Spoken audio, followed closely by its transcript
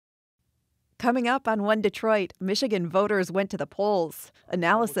Coming up on One Detroit, Michigan voters went to the polls.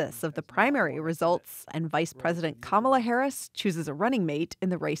 Analysis of the primary results, and Vice President Kamala Harris chooses a running mate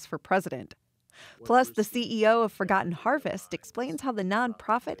in the race for president. Plus, the CEO of Forgotten Harvest explains how the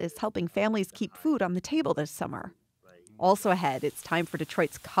nonprofit is helping families keep food on the table this summer. Also ahead, it's time for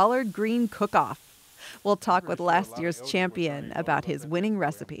Detroit's Collard Green Cook-Off. We'll talk with last year's champion about his winning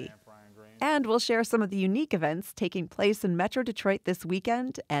recipe. And we'll share some of the unique events taking place in Metro Detroit this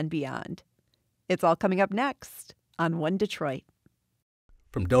weekend and beyond. It's all coming up next on One Detroit.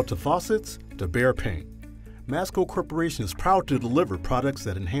 From Delta Faucets to Behr Paint, Masco Corporation is proud to deliver products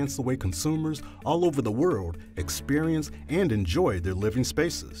that enhance the way consumers all over the world experience and enjoy their living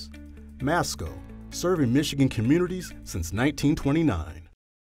spaces. Masco, serving Michigan communities since 1929.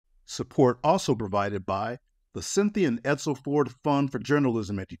 Support also provided by the Cynthia and Edsel Ford Fund for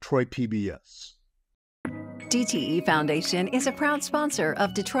Journalism at Detroit PBS. DTE Foundation is a proud sponsor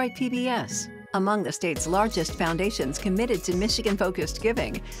of Detroit PBS. Among the state's largest foundations committed to Michigan-focused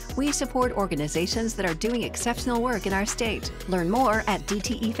giving, we support organizations that are doing exceptional work in our state. Learn more at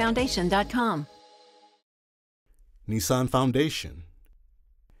dtefoundation.com. Nissan Foundation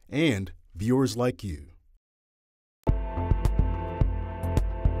and viewers like you.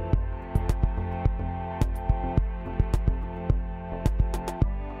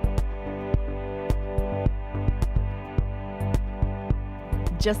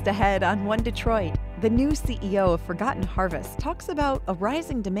 Just ahead on One Detroit, the new CEO of Forgotten Harvest talks about a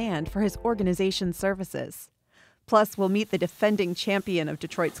rising demand for his organization's services. Plus, we'll meet the defending champion of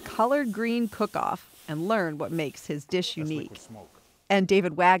Detroit's Collard Green Cook-Off and learn what makes his dish unique. And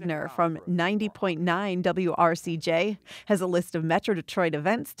David Wagner from 90.9 WRCJ has a list of Metro Detroit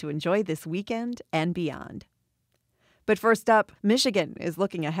events to enjoy this weekend and beyond. But first up, Michigan is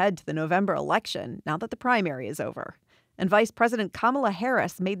looking ahead to the November election now that the primary is over. And Vice President Kamala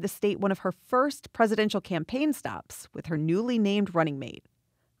Harris made the state one of her first presidential campaign stops with her newly named running mate.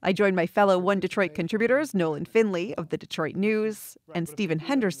 I joined my fellow One Detroit contributors, Nolan Finley of the Detroit News and Stephen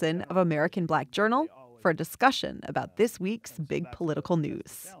Henderson of American Black Journal, for a discussion about this week's big political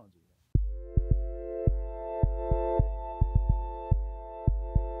news.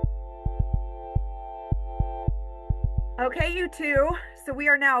 Okay, you two. So we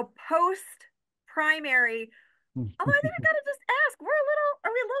are now post-primary. Although I think I gotta just ask, are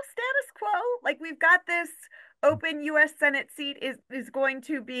we a little status quo? Like, we've got this open U.S. Senate seat is going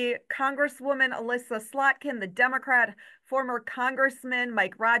to be Congresswoman Elissa Slotkin, the Democrat, former Congressman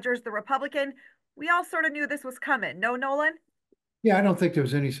Mike Rogers, the Republican. We all sort of knew this was coming. No, Nolan? Yeah, I don't think there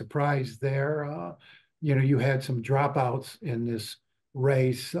was any surprise there. You had some dropouts in this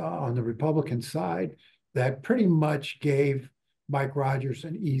race on the Republican side that pretty much gave Mike Rogers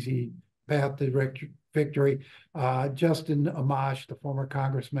an easy path to victory. Justin Amash, the former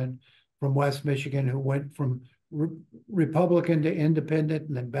congressman from West Michigan, who went from Republican to independent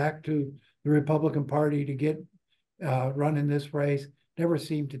and then back to the Republican Party to get run in this race, never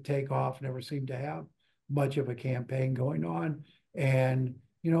seemed to take off, never seemed to have much of a campaign going on. And,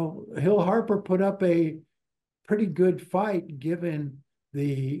 Hill Harper put up a pretty good fight given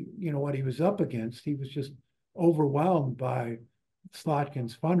what he was up against. He was just overwhelmed by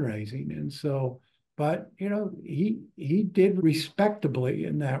Slotkin's fundraising. And so, but, he did respectably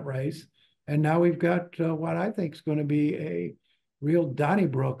in that race. And now we've got what I think is going to be a real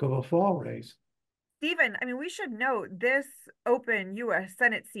Donnybrook of a fall race. Stephen, we should note this open U.S.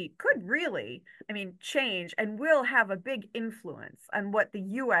 Senate seat could really, change and will have a big influence on what the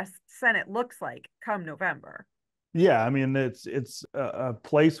U.S. Senate looks like come November. Yeah, it's a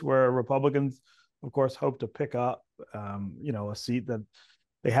place where Republicans, of course, hope to pick up, a seat that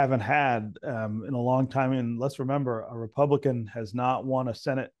they haven't had in a long time. And let's remember, a Republican has not won a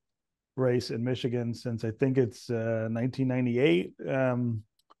Senate race in Michigan since I think it's 1998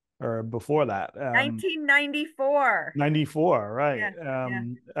 or before that. 1994. 94, right?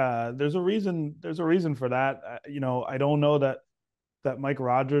 Yeah. There's a reason for that. I don't know that Mike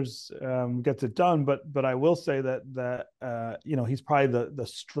Rogers gets it done, but I will say that he's probably the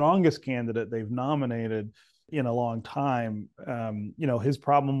strongest candidate they've nominated in a long time. His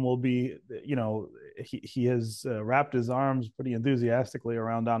problem will be, he has wrapped his arms pretty enthusiastically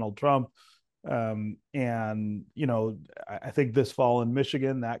around Donald Trump. I think this fall in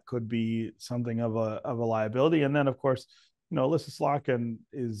Michigan, that could be something of a liability. And then, of course, Elissa Slotkin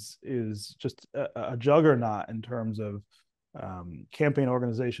is just a juggernaut in terms of campaign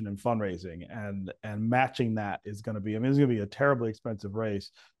organization and fundraising, and matching that is going to be, it's going to be a terribly expensive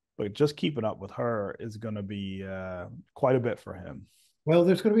race, but just keeping up with her is going to be quite a bit for him. Well,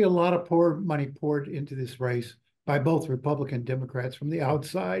 there's going to be a lot of money poured into this race by both Republican and Democrats from the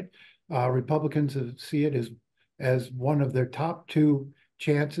outside. Republicans see it as one of their top two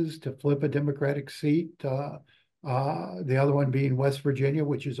chances to flip a Democratic seat. The other one being West Virginia,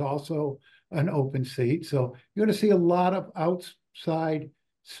 which is also an open seat. So you're going to see a lot of outside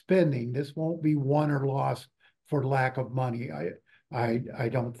spending. This won't be won or lost for lack of money. I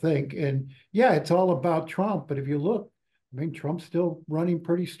don't think. And yeah, it's all about Trump. But if you look, I mean, Trump's still running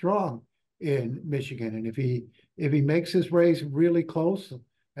pretty strong in Michigan. And if he makes his race really close,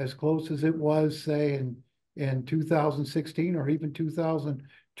 as close as it was, say, in 2016 or even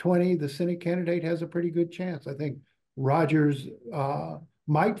 2020, the Senate candidate has a pretty good chance. I think Rogers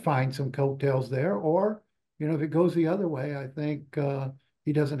might find some coattails there, or, if it goes the other way, I think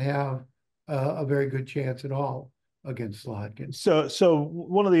he doesn't have a very good chance at all against Slotkin. So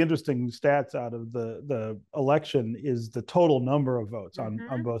one of the interesting stats out of the election is the total number of votes on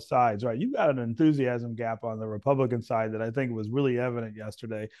both sides, right? You got an enthusiasm gap on the Republican side that I think was really evident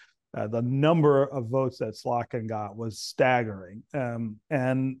yesterday. The number of votes that Slotkin got was staggering.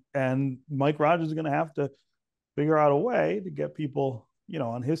 And Mike Rogers is going to have to figure out a way to get people,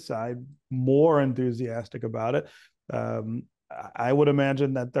 on his side more enthusiastic about it. I would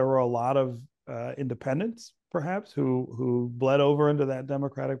imagine that there were a lot of independents, perhaps, who bled over into that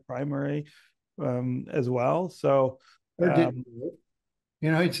Democratic primary as well. So, or didn't vote.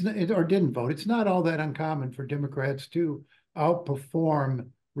 Or didn't vote. It's not all that uncommon for Democrats to outperform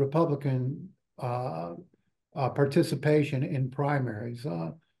Republican participation in primaries.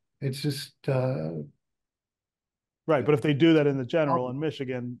 It's just right. But if they do that in the general in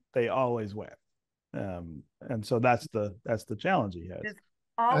Michigan, they always win. And so that's the challenge he has.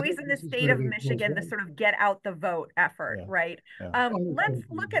 Always in the state of Michigan, the sort of get out the vote effort, right? Yeah. Let's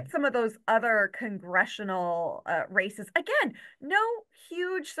look at some of those other congressional races. Again, no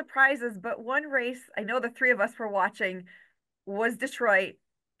huge surprises, but one race I know the three of us were watching was Detroit.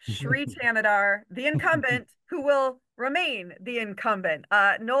 Sri Thanedar, the incumbent, who will remain the incumbent.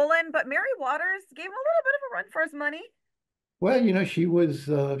 Nolan, but Mary Waters gave him a little bit of a run for his money. Well,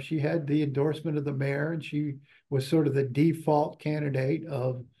 she had the endorsement of the mayor, and she was sort of the default candidate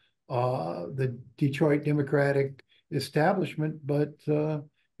of the Detroit Democratic establishment. But,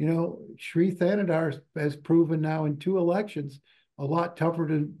 Sri Thanedar has proven now in 2 elections a lot tougher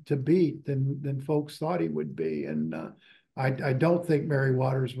to beat than folks thought he would be. And I don't think Mary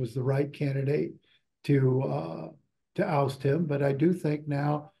Waters was the right candidate to oust him. But I do think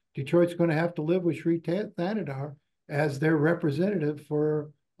now Detroit's going to have to live with Sri Thanedar as their representative for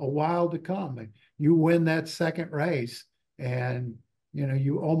a while to come. You win that second race and,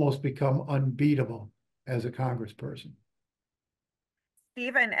 you almost become unbeatable as a congressperson.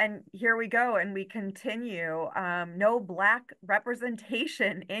 Stephen, and here we go, and we continue. No Black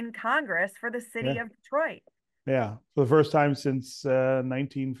representation in Congress for the city of Detroit. Yeah, for the first time since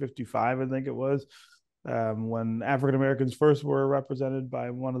 1955, I think it was, when African Americans first were represented by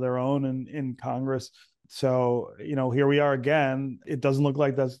one of their own in Congress. So, here we are again. It doesn't look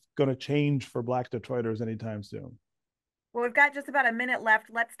like that's going to change for Black Detroiters anytime soon. Well, we've got just about a minute left.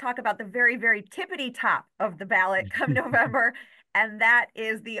 Let's talk about the very, very tippity top of the ballot come November. And that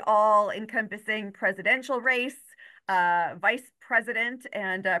is the all-encompassing presidential race. Vice President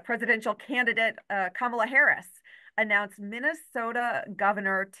and presidential candidate Kamala Harris announced Minnesota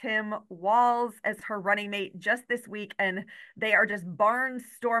Governor Tim Walz as her running mate just this week, and they are just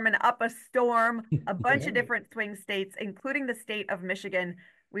barnstorming up a storm, a bunch of different swing states, including the state of Michigan.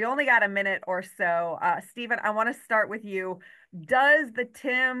 We only got a minute or so. Stephen, I want to start with you. Does the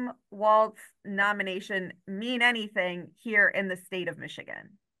Tim Walz nomination mean anything here in the state of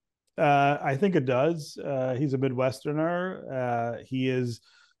Michigan? I think it does. He's a Midwesterner. He is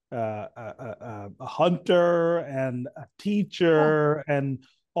a hunter and a teacher and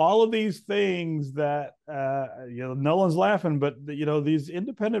all of these things that no one's laughing, but these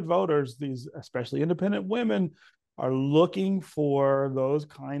independent voters, these especially independent women, are looking for those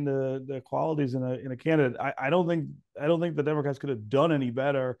kind of the qualities in a candidate. I don't think the Democrats could have done any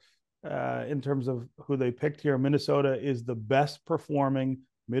better in terms of who they picked here. Minnesota is the best performing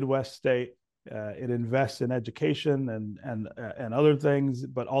Midwest state. It invests in education and other things,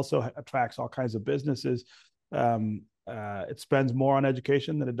 but also attracts all kinds of businesses. It spends more on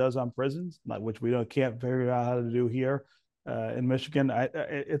education than it does on prisons, which we can't figure out how to do here in Michigan.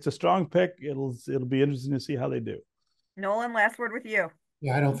 It's a strong pick. It'll be interesting to see how they do. Nolan, last word with you.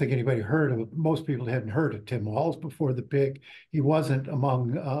 Yeah, I don't think anybody heard of. Most people hadn't heard of Tim Walz before the pick. He wasn't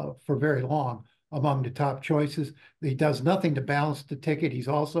for very long among the top choices. He does nothing to balance the ticket. He's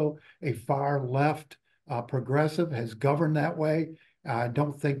also a far left progressive, has governed that way I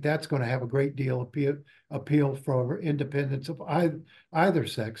don't think that's going to have a great deal of appeal for independents of either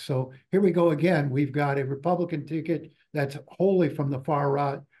sex. So here we go again. We've got a Republican ticket that's wholly from the far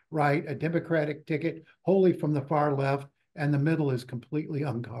right, a Democratic ticket wholly from the far left, and the middle is completely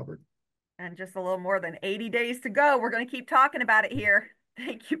uncovered. And just a little more than 80 days to go. We're going to keep talking about it here.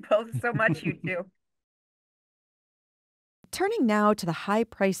 Thank you both so much, you two. Turning now to the high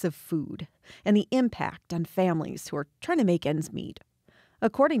price of food and the impact on families who are trying to make ends meet.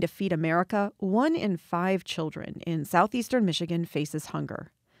 According to Feed America, 1 in 5 children in southeastern Michigan faces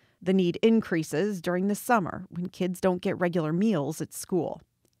hunger. The need increases during the summer when kids don't get regular meals at school.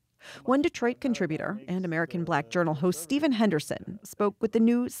 One Detroit contributor and American Black Journal host Stephen Henderson spoke with the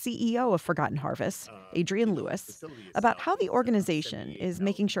new CEO of Forgotten Harvest, Adrian Lewis, about how the organization is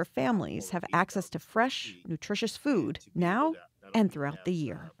making sure families have access to fresh, nutritious food now and throughout the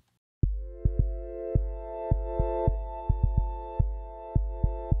year.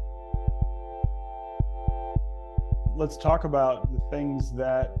 Let's talk about the things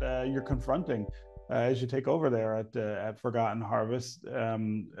that you're confronting as you take over there at Forgotten Harvest. We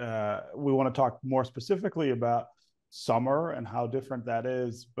want to talk more specifically about summer and how different that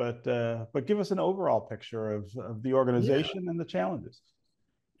is, but give us an overall picture of the organization and the challenges.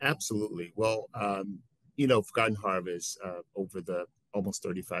 Absolutely. Well, Forgotten Harvest, over the almost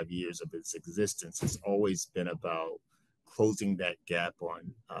 35 years of its existence, has always been about closing that gap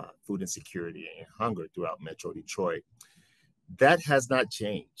on food insecurity and hunger throughout Metro Detroit. That has not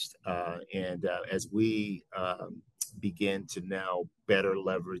changed. And as we begin to now better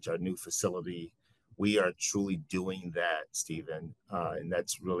leverage our new facility, we are truly doing that, Stephen. And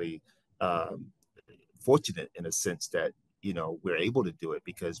that's really fortunate in a sense that, we're able to do it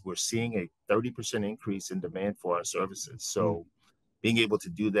because we're seeing a 30% increase in demand for our services. So being able to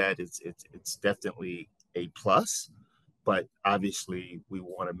do that, it's definitely a plus. But obviously, we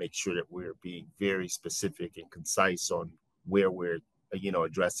want to make sure that we're being very specific and concise on where we're,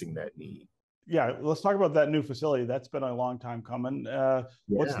 addressing that need. Yeah, let's talk about that new facility. That's been a long time coming.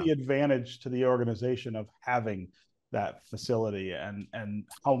 What's the advantage to the organization of having that facility, and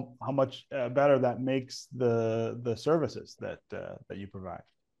how much better that makes the services that you provide?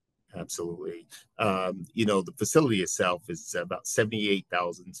 Absolutely. The facility itself is about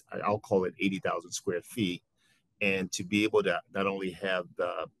 78,000, I'll call it 80,000 square feet. And to be able to not only have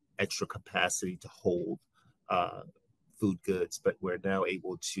the extra capacity to hold food goods, but we're now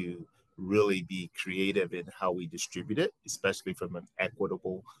able to really be creative in how we distribute it, especially from an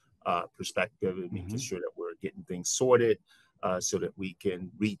equitable perspective, and making sure that we're getting things sorted so that we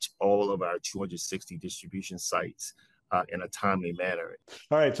can reach all of our 260 distribution sites in a timely manner.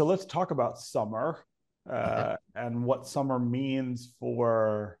 All right, so let's talk about summer and what summer means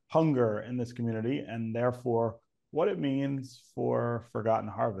for hunger in this community, and therefore what it means for Forgotten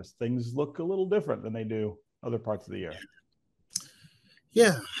Harvest. Things look a little different than they do other parts of the year.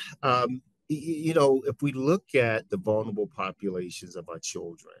 Yeah. If we look at the vulnerable populations of our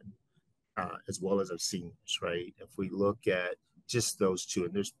children, as well as our seniors, right? If we look at just those two,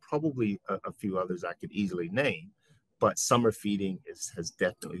 and there's probably a few others I could easily name, but summer feeding has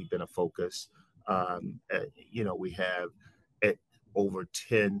definitely been a focus. We have over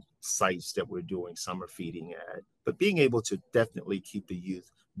 10 sites that we're doing summer feeding at, but being able to definitely keep the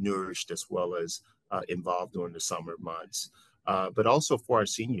youth nourished as well as involved during the summer months. But also for our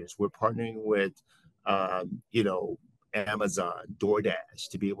seniors, we're partnering with, Amazon, DoorDash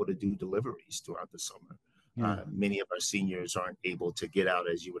to be able to do deliveries throughout the summer. Many of our seniors aren't able to get out,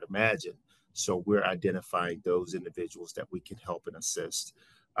 as you would imagine. So we're identifying those individuals that we can help and assist.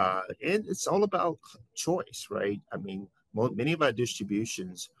 And it's all about choice, right? I mean, many of our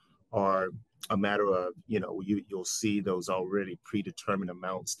distributions are a matter of, you'll see those already predetermined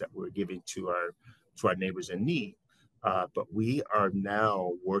amounts that we're giving to our neighbors in need. But we are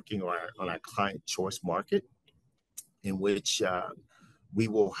now working on our client choice market, in which we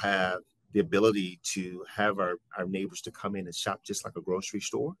will have the ability to have our neighbors to come in and shop just like a grocery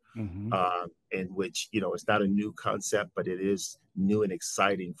store, in which, it's not a new concept, but it is new and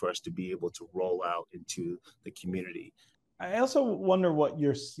exciting for us to be able to roll out into the community. I also wonder what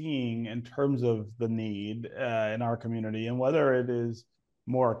you're seeing in terms of the need in our community, and whether it is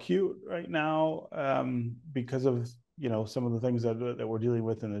more acute right now because of some of the things that we're dealing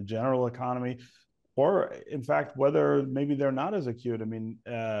with in the general economy, or in fact whether maybe they're not as acute. I mean,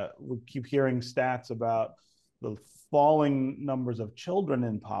 we keep hearing stats about the falling numbers of children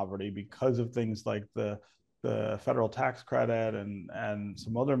in poverty because of things like the federal tax credit and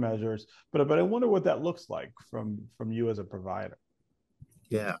some other measures. But I wonder what that looks like from you as a provider.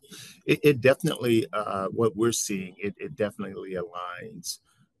 Yeah, it definitely, what we're seeing, it definitely aligns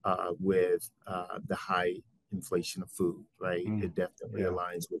with the high inflation of food, right? It definitely Yeah,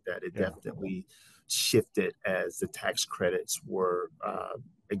 aligns with that. It yeah, definitely shifted as the tax credits were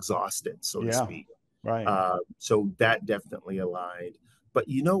exhausted, so to yeah, speak. right. So that definitely aligned. But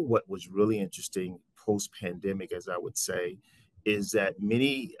you know what was really interesting post-pandemic, as I would say, is that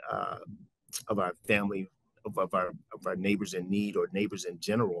many of our family of our neighbors in need or neighbors in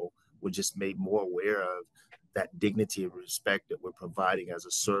general were just made more aware of that dignity and respect that we're providing as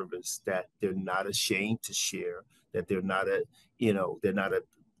a service, that they're not ashamed to share, that they're not a, you know, they're not a,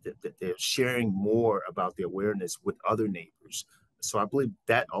 that they're sharing more about the awareness with other neighbors. So I believe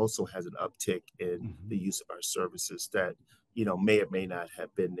that also has an uptick in the use of our services that, you know, may or may not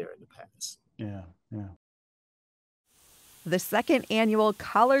have been there in the past. Yeah, yeah. The second annual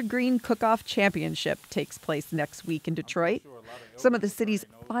Collard Green Cook-Off Championship takes place next week in Detroit. Some of the city's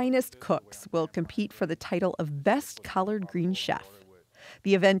finest cooks will compete for the title of Best Collard Green Chef.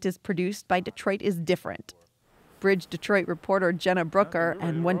 The event is produced by Detroit is Different. Bridge Detroit reporter Jenna Brooker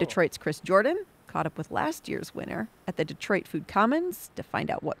and One Detroit's Chris Jordan caught up with last year's winner at the Detroit Food Commons to find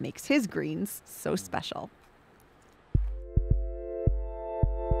out what makes his greens so special.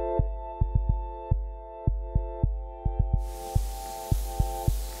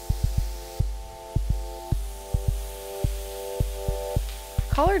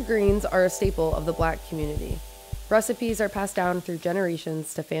 Collard greens are a staple of the Black community. Recipes are passed down through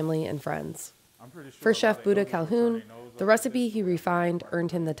generations to family and friends. For Chef Buddha Calhoun, the recipe he refined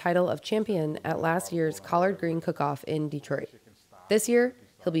earned him the title of champion at last year's Collard Green Cook-Off in Detroit. This year,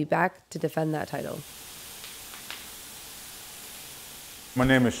 he'll be back to defend that title. My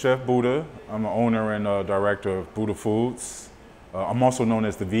name is Chef Buddha. I'm the owner and director of Buddha Foods. I'm also known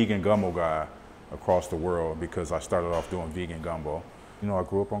as the vegan gumbo guy across the world because I started off doing vegan gumbo. You know, I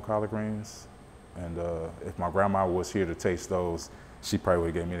grew up on collard greens, and if my grandma was here to taste those, she probably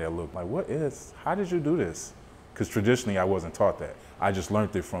would have gave me that look like, how did you do this? Because traditionally I wasn't taught that. I just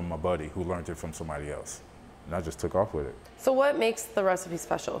learned it from my buddy who learned it from somebody else. And I just took off with it. So what makes the recipe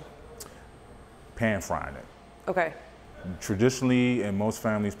special? Pan frying it. Okay. Traditionally, in most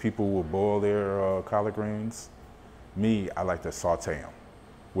families, people will boil their collard greens. Me, I like to saute them,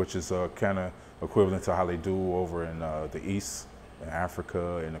 which is kind of equivalent to how they do over in the East, in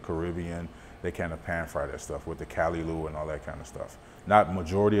Africa, in the Caribbean. They kind of pan fry that stuff with the callaloo and all that kind of stuff. Not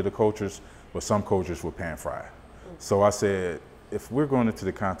majority of the cultures, but some cultures will pan fry. So I said, if we're going into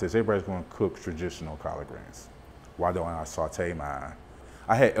the contest, everybody's going to cook traditional collard greens. Why don't I saute mine?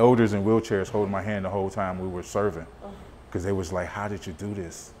 I had elders in wheelchairs holding my hand the whole time we were serving, because they was like, how did you do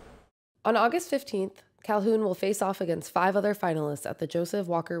this? On August 15th, Calhoun will face off against 5 other finalists at the Joseph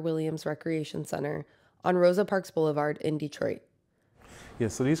Walker Williams Recreation Center on Rosa Parks Boulevard in Detroit. Yeah,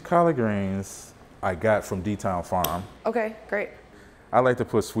 so these collard greens I got from D-Town Farm. Okay, great. I like to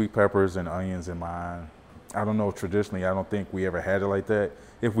put sweet peppers and onions in mine. I don't know, traditionally, I don't think we ever had it like that.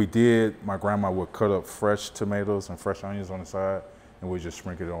 If we did, my grandma would cut up fresh tomatoes and fresh onions on the side, and we just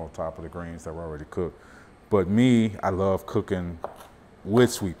sprinkle it on top of the greens that were already cooked. But me, I love cooking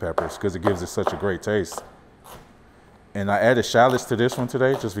with sweet peppers because it gives it such a great taste. And I added shallots to this one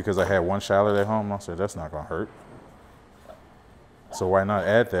today just because I had one shallot at home. I said, that's not gonna hurt. So why not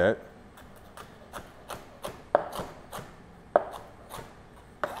add that?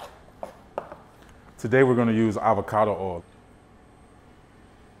 Today we're gonna use avocado oil.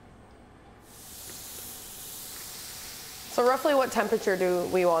 So roughly what temperature do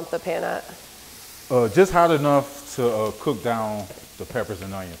we want the pan at? Just hot enough to cook down the peppers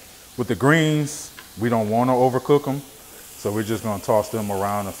and onions. With the greens, we don't want to overcook them, so we're just gonna toss them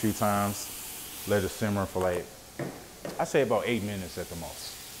around a few times, let it simmer for like, I say about 8 minutes at the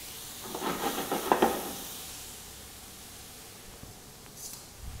most.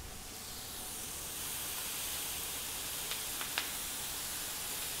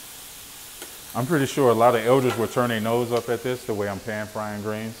 I'm pretty sure a lot of elders will turn their nose up at this, the way I'm pan frying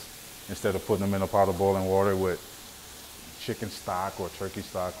greens, instead of putting them in a pot of boiling water with chicken stock or turkey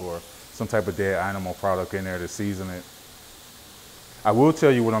stock or some type of dead animal product in there to season it. I will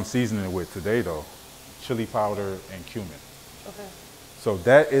tell you what I'm seasoning it with today though, chili powder and cumin. Okay. So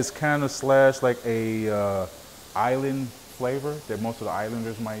that is kind of slash like a island flavor that most of the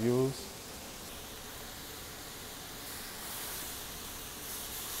islanders might use.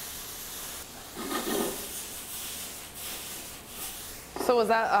 So was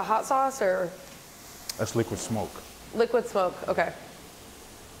that a hot sauce or? That's liquid smoke. Liquid smoke, okay.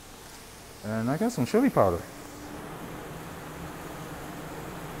 And I got some chili powder.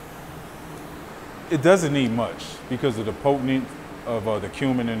 It doesn't need much because of the potent of the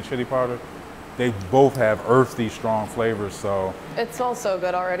cumin and chili powder, they both have earthy, strong flavors. So it smells so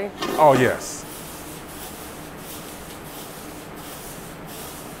good already. Oh yes.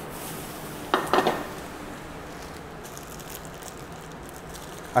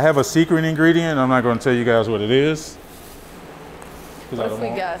 I have a secret ingredient. I'm not going to tell you guys what it is. What if we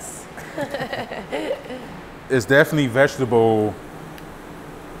guess? It's definitely vegetable.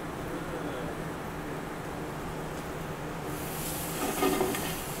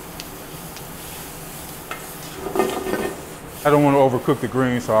 I don't want to overcook the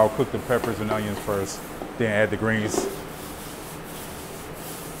greens, so I'll cook the peppers and onions first, then add the greens.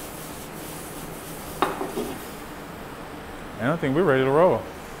 And I think we're ready to roll.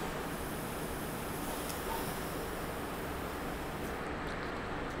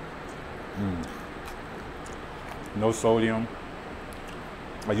 No sodium.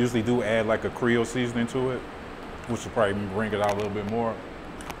 I usually do add like a Creole seasoning to it, which will probably bring it out a little bit more,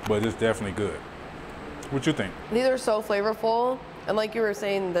 but it's definitely good. What you think? These are so flavorful, and like you were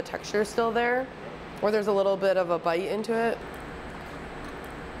saying, the texture's still there, or there's a little bit of a bite into it.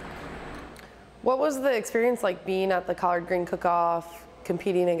 What was the experience like being at the Collard Green Cook-Off,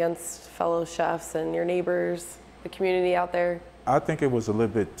 competing against fellow chefs and your neighbors, the community out there? I think it was a little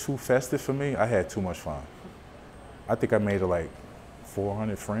bit too festive for me. I had too much fun. I think I made like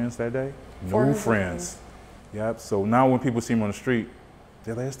 400 friends that day. New friends. Yep. So now when people see me on the street,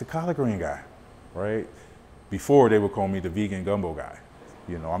 they're like, it's the collard green guy, right? Before they would call me the vegan gumbo guy.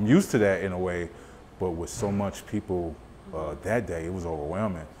 You know, I'm used to that in a way, but with so much people that day, it was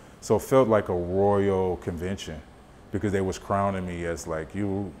overwhelming. So it felt like a royal convention because they was crowning me as like,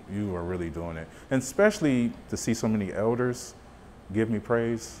 you are really doing it. And especially to see so many elders give me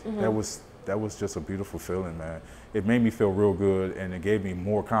praise, that was just a beautiful feeling, man. It made me feel real good and it gave me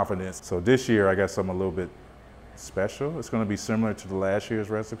more confidence. So this year I got something a little bit special. It's gonna be similar to the last year's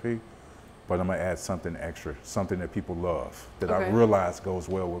recipe, but I'm gonna add something extra, something that people love, that I realize goes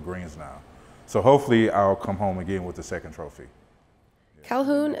well with greens now. So hopefully I'll come home again with the second trophy.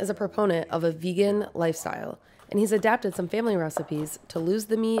 Calhoun is a proponent of a vegan lifestyle, and he's adapted some family recipes to lose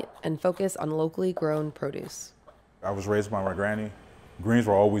the meat and focus on locally grown produce. I was raised by my granny. Greens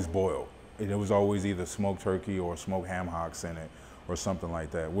were always boiled. It was always either smoked turkey or smoked ham hocks in it or something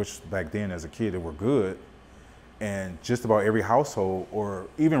like that, which back then as a kid, they were good. And just about every household or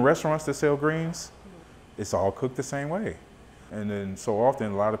even restaurants that sell greens, it's all cooked the same way. And then so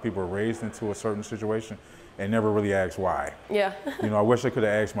often a lot of people are raised into a certain situation and never really ask why. Yeah. You know, I wish I could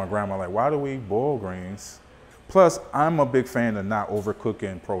have asked my grandma, like, why do we boil greens? Plus, I'm a big fan of not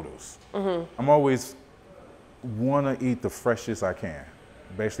overcooking produce. I'm always want to eat the freshest I can,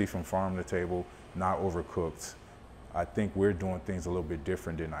 basically from farm to table, not overcooked. I think we're doing things a little bit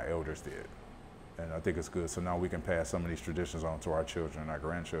different than our elders did. And I think it's good. So now we can pass some of these traditions on to our children and our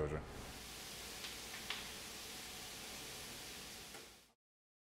grandchildren.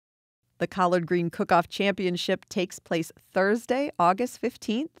 The Collard Green Cook-Off Championship takes place Thursday, August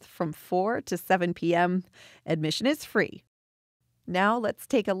 15th from 4 to 7 p.m. Admission is free. Now let's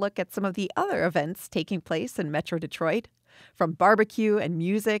take a look at some of the other events taking place in Metro Detroit. From barbecue and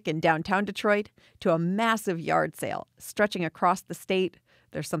music in downtown Detroit to a massive yard sale stretching across the state,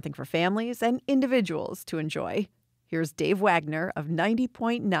 there's something for families and individuals to enjoy. Here's Dave Wagner of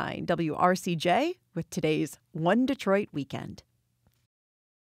 90.9 WRCJ with today's One Detroit Weekend.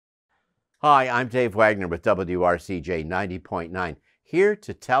 Hi, I'm Dave Wagner with WRCJ 90.9, here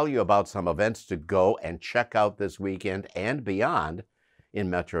to tell you about some events to go and check out this weekend and beyond in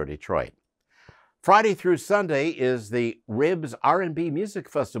Metro Detroit. Friday through Sunday is the Ribs R&B Music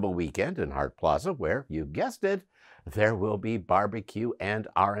Festival weekend in Hart Plaza, where, you guessed it, there will be barbecue and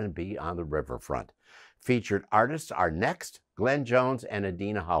R&B on the riverfront. Featured artists are Next, Glenn Jones, and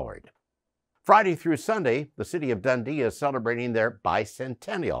Adina Howard. Friday through Sunday, the city of Dundee is celebrating their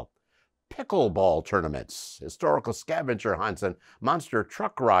bicentennial. Pickleball tournaments, historical scavenger hunts, and monster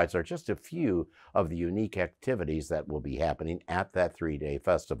truck rides are just a few of the unique activities that will be happening at that three-day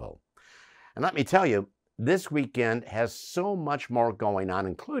festival. And let me tell you, this weekend has so much more going on,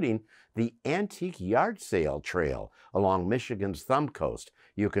 including the Antique Yard Sale Trail along Michigan's Thumb Coast.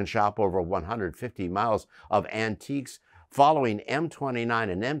 You can shop over 150 miles of antiques following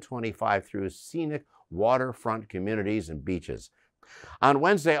M29 and M25 through scenic waterfront communities and beaches. On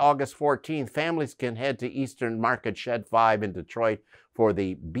Wednesday, August 14th, families can head to Eastern Market Shed 5 in Detroit for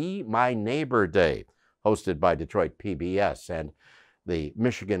the Be My Neighbor Day, hosted by Detroit PBS and the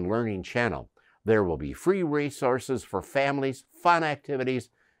Michigan Learning Channel. There will be free resources for families, fun activities,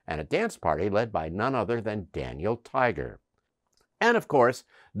 and a dance party led by none other than Daniel Tiger. And of course,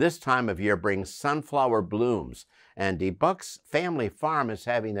 this time of year brings sunflower blooms, and DeBuck's Family Farm is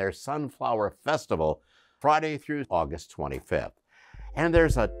having their Sunflower Festival Friday through August 25th. And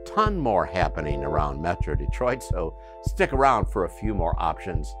there's a ton more happening around Metro Detroit, so stick around for a few more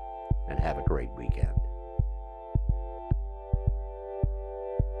options and have a great weekend.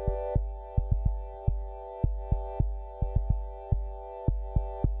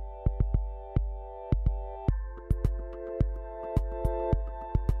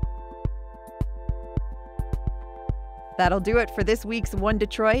 That'll do it for this week's One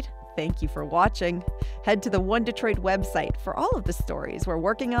Detroit. Thank you for watching. Head to the One Detroit website for all of the stories we're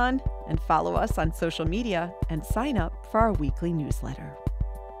working on, and follow us on social media and sign up for our weekly newsletter.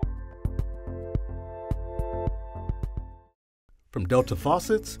 From Delta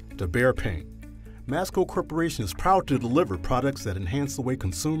Faucets to Behr Paint, Masco Corporation is proud to deliver products that enhance the way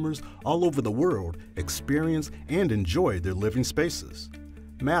consumers all over the world experience and enjoy their living spaces.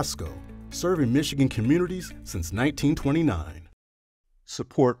 Masco, serving Michigan communities since 1929.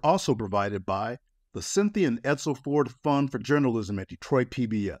 Support also provided by the Cynthia and Edsel Ford Fund for Journalism at Detroit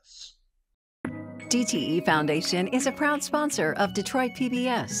PBS. DTE Foundation is a proud sponsor of Detroit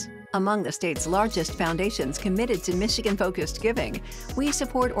PBS. Among the state's largest foundations committed to Michigan-focused giving, we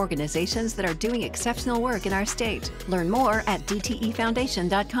support organizations that are doing exceptional work in our state. Learn more at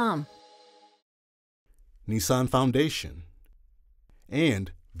dtefoundation.com. Nissan Foundation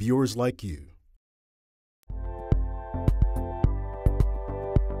and viewers like you.